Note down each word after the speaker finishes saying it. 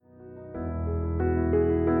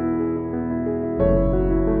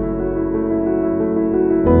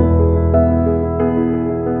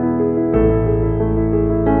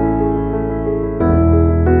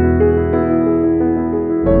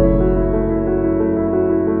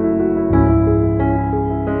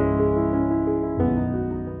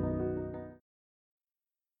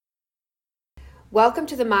Welcome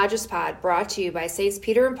to the Modus Pod, brought to you by Saints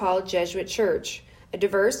Peter and Paul Jesuit Church, a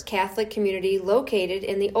diverse Catholic community located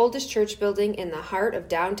in the oldest church building in the heart of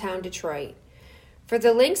downtown Detroit. For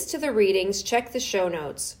the links to the readings, check the show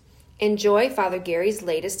notes. Enjoy Father Gary's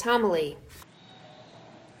latest homily.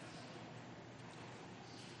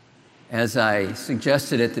 As I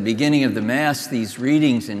suggested at the beginning of the Mass, these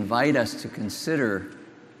readings invite us to consider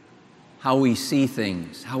how we see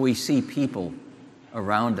things, how we see people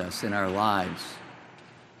around us in our lives,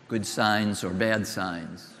 good signs or bad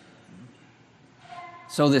signs.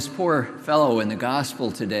 So this poor fellow in the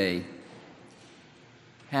gospel today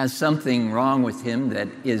has something wrong with him that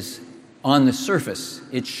is on the surface.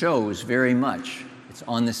 It shows very much. It's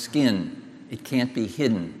on the skin. It can't be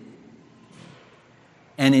hidden.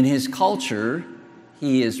 And in his culture,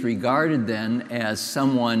 he is regarded then as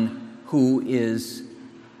someone who is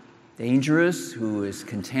dangerous, who is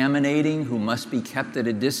contaminating, who must be kept at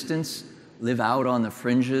a distance, live out on the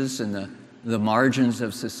fringes and the margins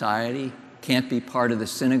of society, can't be part of the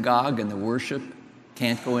synagogue and the worship,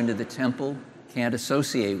 can't go into the temple, can't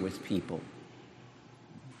associate with people.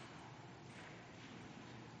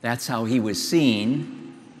 That's how he was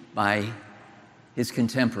seen by his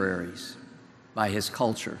contemporaries, by his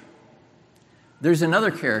culture. There's another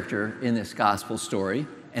character in this gospel story,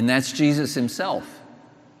 and that's Jesus himself.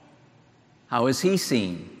 How is he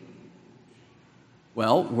seen?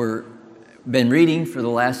 Well, we've been reading for the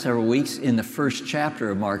last several weeks in the first chapter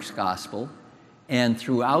of Mark's gospel, and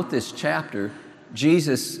throughout this chapter,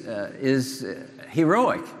 Jesus is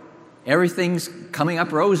heroic. Everything's coming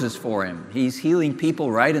up roses for him. He's healing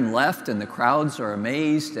people right and left, and the crowds are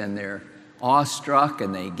amazed, and they're awestruck,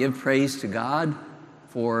 and they give praise to God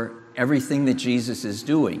for everything that Jesus is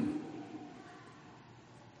doing.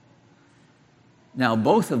 Now,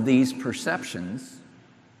 both of these perceptions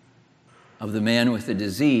of the man with the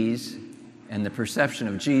disease and the perception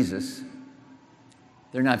of Jesus,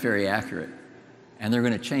 they're not very accurate, and they're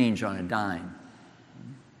going to change on a dime.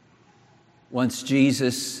 Once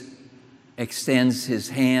Jesus extends his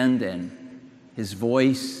hand and his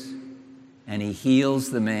voice, and he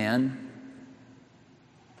heals the man,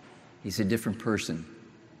 he's a different person.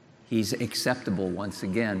 He's acceptable once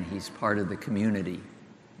again. He's part of the community.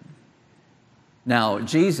 Now,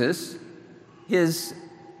 Jesus, his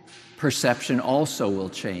perception also will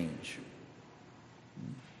change.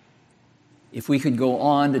 If we could go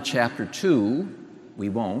on to chapter 2, we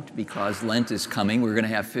won't, because Lent is coming. We're going to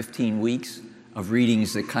have 15 weeks of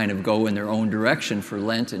readings that kind of go in their own direction for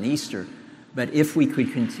Lent and Easter. But if we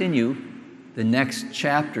could continue the next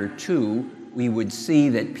chapter 2, we would see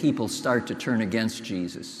that people start to turn against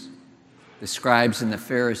Jesus. The scribes and the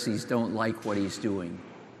Pharisees don't like what he's doing.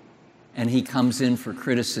 And he comes in for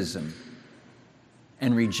criticism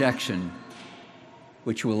and rejection,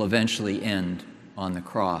 which will eventually end on the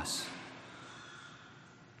cross.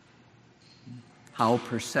 How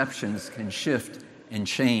perceptions can shift and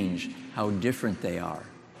change, how different they are.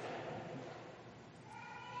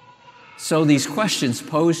 So these questions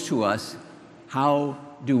pose to us, how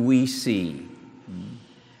do we see?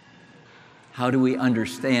 How do we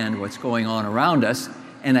understand what's going on around us?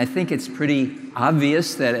 And I think it's pretty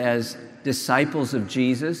obvious that as disciples of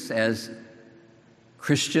Jesus, as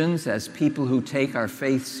Christians, as people who take our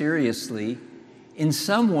faith seriously, in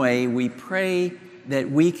some way we pray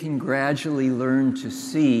that we can gradually learn to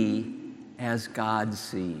see as God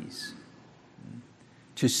sees.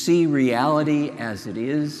 To see reality as it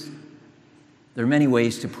is. There are many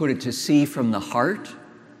ways to put it: to see from the heart,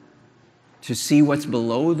 to see what's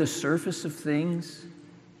below the surface of things,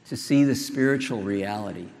 to see the spiritual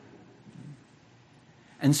reality.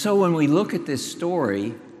 And so when we look at this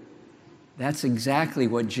story, that's exactly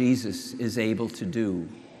what Jesus is able to do.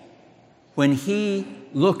 When he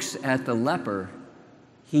looks at the leper,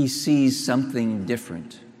 he sees something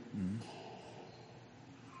different.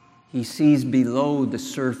 He sees below the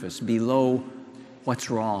surface, below what's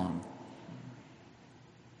wrong.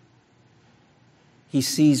 He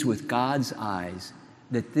sees with God's eyes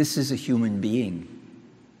that this is a human being.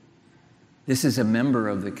 This is a member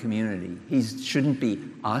of the community. He shouldn't be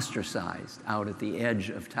ostracized out at the edge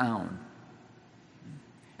of town.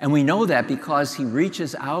 And we know that because he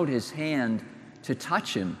reaches out his hand to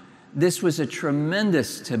touch him. This was a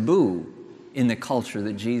tremendous taboo in the culture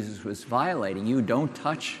that Jesus was violating. You don't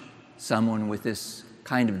touch someone with this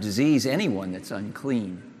kind of disease, anyone that's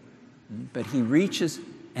unclean. But he reaches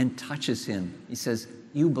and touches him. He says,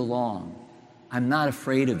 "You belong. I'm not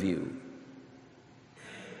afraid of you.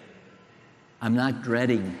 I'm not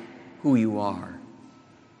dreading who you are."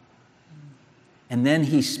 And then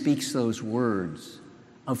he speaks those words,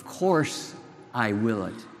 "Of course I will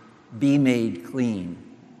it. be made clean.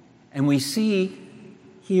 And we see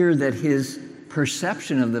here that his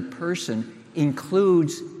perception of the person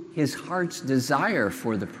includes his heart's desire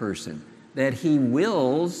for the person, that he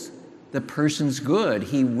wills the person's good,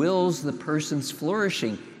 he wills the person's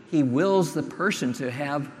flourishing, he wills the person to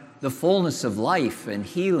have the fullness of life and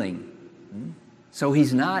healing. So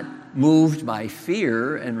he's not moved by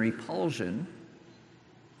fear and repulsion,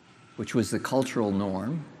 which was the cultural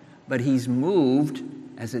norm, but he's moved,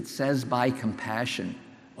 as it says, by compassion.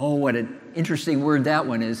 Oh, what an interesting word that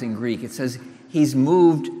one is in Greek. It says he's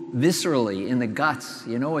moved viscerally in the guts.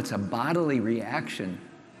 You know, it's a bodily reaction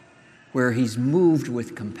where he's moved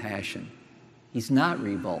with compassion. He's not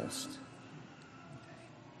revulsed.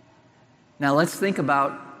 Now let's think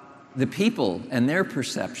about the people and their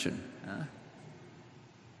perception.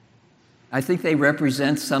 I think they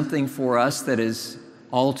represent something for us that is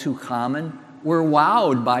all too common. We're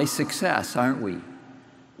wowed by success, aren't we?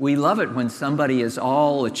 We love it when somebody is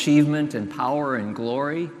all achievement and power and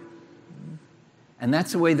glory. And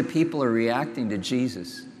that's the way the people are reacting to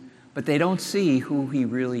Jesus. But they don't see who he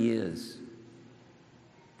really is.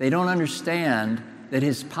 They don't understand that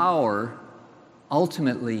his power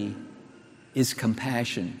ultimately is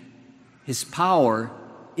compassion. His power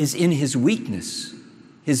is in his weakness,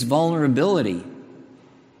 his vulnerability,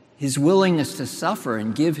 his willingness to suffer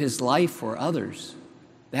and give his life for others.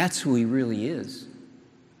 That's who he really is.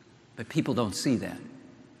 But people don't see that.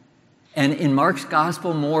 And in Mark's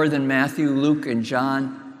gospel, more than Matthew, Luke, and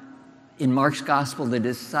John, in Mark's gospel, the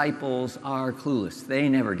disciples are clueless. They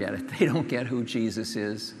never get it. They don't get who Jesus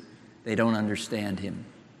is. They don't understand him.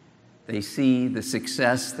 They see the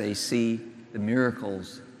success, they see the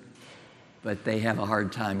miracles, but they have a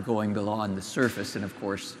hard time going beyond the surface, and of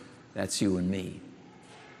course, that's you and me.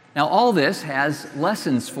 Now, all this has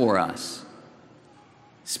lessons for us,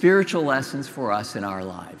 spiritual lessons for us in our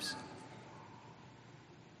lives.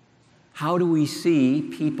 How do we see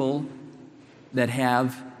people that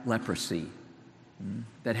have leprosy,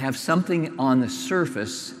 that have something on the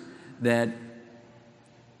surface that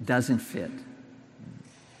doesn't fit?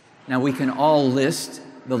 Now, we can all list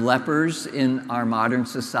the lepers in our modern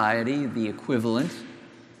society, the equivalent.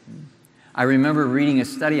 I remember reading a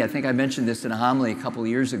study, I think I mentioned this in a homily a couple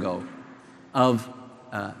years ago, of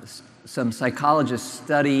some psychologists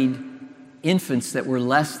studied infants that were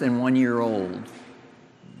less than 1 year old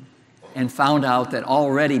and found out that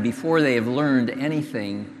already before they have learned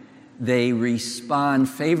anything, they respond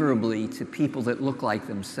favorably to people that look like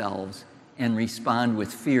themselves and respond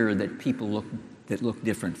with fear that people that look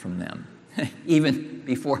different from them. Even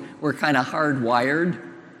before, we're kind of hardwired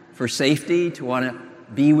for safety to want to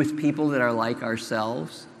be with people that are like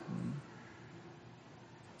ourselves.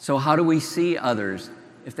 So how do we see others?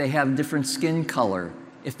 If they have different skin color,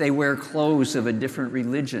 if they wear clothes of a different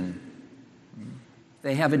religion, if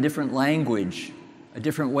they have a different language, a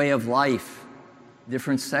different way of life,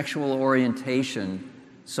 different sexual orientation,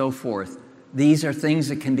 so forth. These are things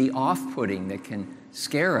that can be off-putting, that can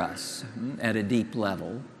scare us at a deep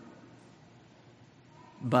level.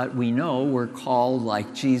 But we know we're called,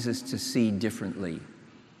 like Jesus, to see differently,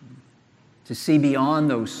 to see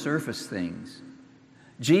beyond those surface things.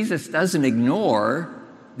 Jesus doesn't ignore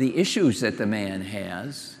the issues that the man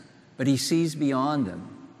has, but he sees beyond them.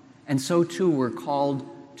 And so too we're called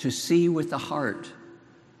to see with the heart,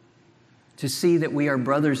 to see that we are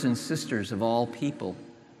brothers and sisters of all people,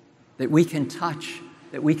 that we can touch,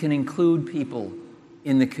 that we can include people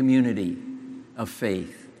in the community of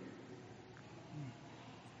faith,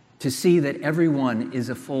 to see that everyone is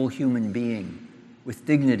a full human being with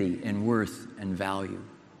dignity and worth and value.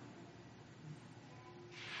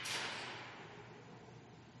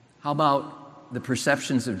 How about the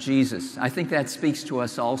perceptions of Jesus? I think that speaks to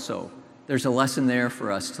us also. There's a lesson there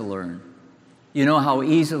for us to learn. You know how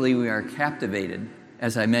easily we are captivated,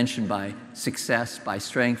 as I mentioned, by success, by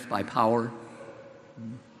strength, by power.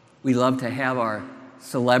 We love to have our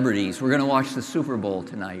celebrities. We're going to watch the Super Bowl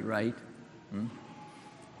tonight, right?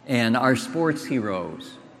 And our sports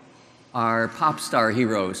heroes, our pop star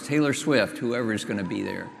heroes, Taylor Swift, whoever is going to be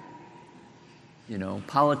there. You know,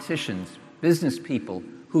 politicians, business people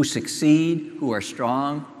who succeed, who are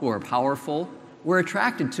strong, who are powerful. We're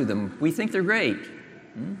attracted to them. We think they're great.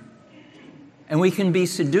 And we can be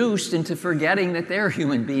seduced into forgetting that they're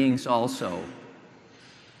human beings also,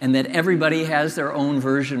 and that everybody has their own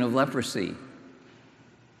version of leprosy.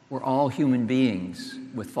 We're all human beings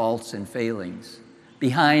with faults and failings.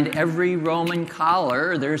 Behind every Roman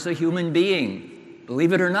collar, there's a human being.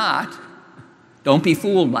 Believe it or not. Don't be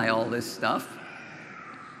fooled by all this stuff.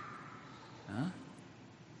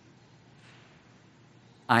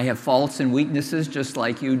 I have faults and weaknesses just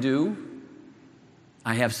like you do.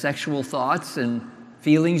 I have sexual thoughts and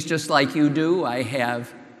feelings just like you do. I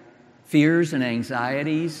have fears and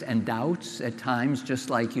anxieties and doubts at times just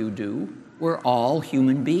like you do. We're all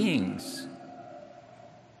human beings.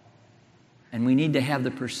 And we need to have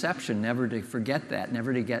the perception never to forget that,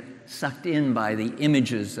 never to get sucked in by the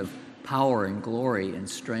images of power and glory and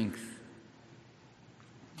strength.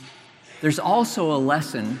 There's also a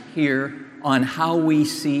lesson here on how we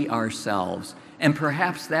see ourselves, and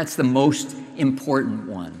perhaps that's the most important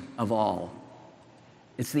one of all.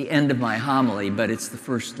 It's the end of my homily, but it's the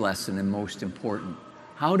first lesson and most important.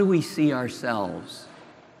 How do we see ourselves?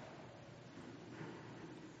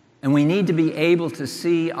 And we need to be able to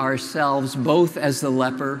see ourselves both as the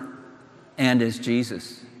leper and as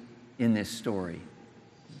Jesus in this story.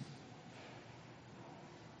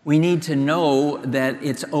 We need to know that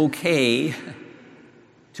it's okay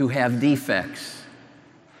to have defects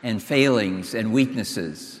and failings and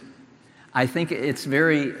weaknesses. I think it's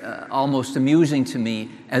very almost amusing to me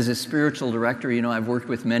as a spiritual director. You know, I've worked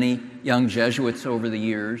with many young Jesuits over the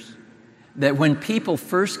years, that when people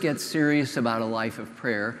first get serious about a life of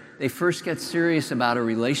prayer, they first get serious about a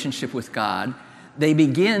relationship with God, they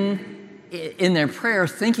begin in their prayer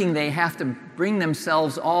thinking they have to bring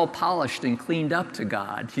themselves all polished and cleaned up to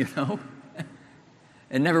God, you know?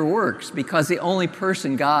 It never works, because the only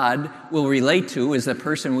person God will relate to is the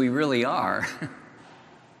person we really are,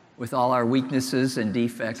 with all our weaknesses and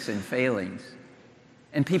defects and failings.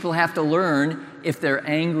 And people have to learn, if they're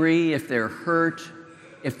angry, if they're hurt,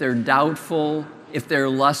 if they're doubtful, if they're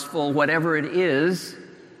lustful, whatever it is,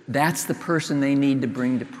 that's the person they need to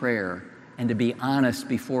bring to prayer and to be honest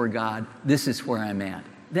before God. This is where I'm at.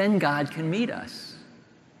 Then God can meet us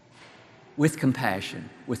with compassion,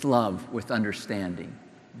 with love, with understanding.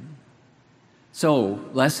 So,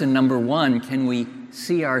 lesson number one, can we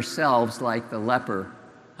see ourselves like the leper?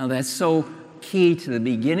 Now, that's so key to the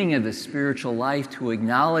beginning of the spiritual life, to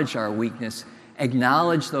acknowledge our weakness,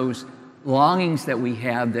 acknowledge those longings that we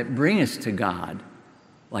have that bring us to God,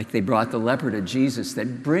 like they brought the leper to Jesus,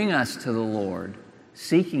 that bring us to the Lord,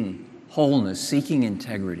 seeking wholeness, seeking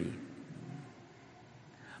integrity.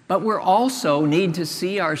 But we also need to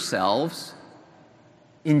see ourselves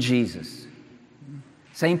in Jesus.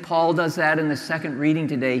 St. Paul does that in the second reading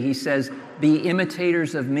today. He says, "Be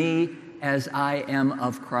imitators of me as I am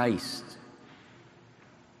of Christ."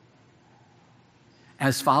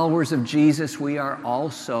 As followers of Jesus, we are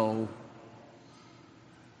also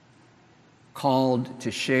called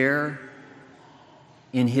to share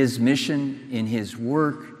in His mission, in His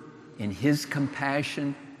work, in His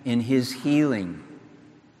compassion, in His healing.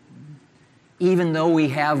 Even though we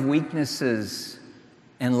have weaknesses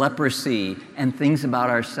and leprosy and things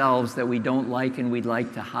about ourselves that we don't like and we'd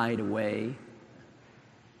like to hide away,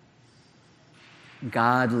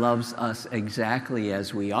 God loves us exactly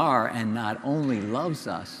as we are, and not only loves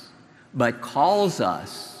us, but calls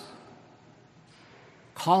us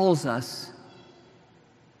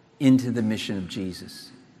into the mission of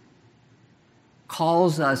Jesus.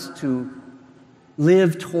 Calls us to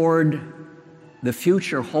live toward the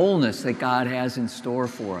future wholeness that God has in store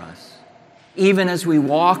for us. Even as we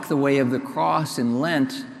walk the way of the cross in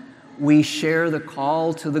Lent, we share the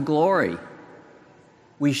call to the glory.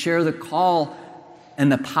 We share the call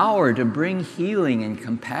and the power to bring healing and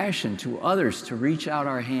compassion to others, to reach out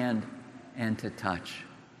our hand and to touch.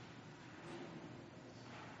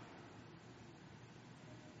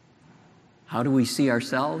 How do we see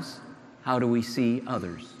ourselves? How do we see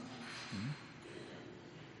others?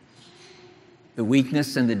 The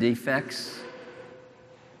weakness and the defects,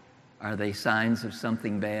 are they signs of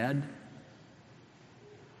something bad?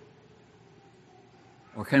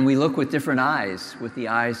 Or can we look with different eyes, with the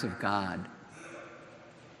eyes of God,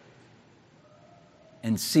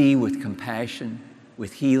 and see with compassion,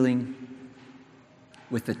 with healing,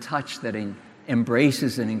 with the touch that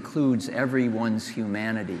embraces and includes everyone's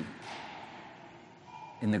humanity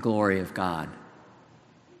in the glory of God?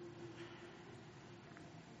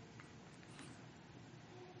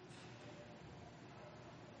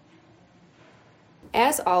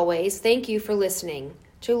 As always, thank you for listening.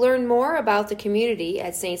 To learn more about the community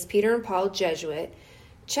at St. Peter and Paul Jesuit,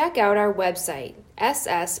 check out our website,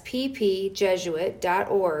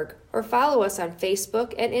 sssppjesuit.org, or follow us on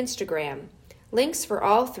Facebook and Instagram. Links for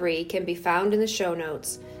all three can be found in the show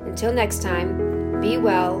notes. Until next time, be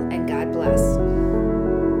well and God bless.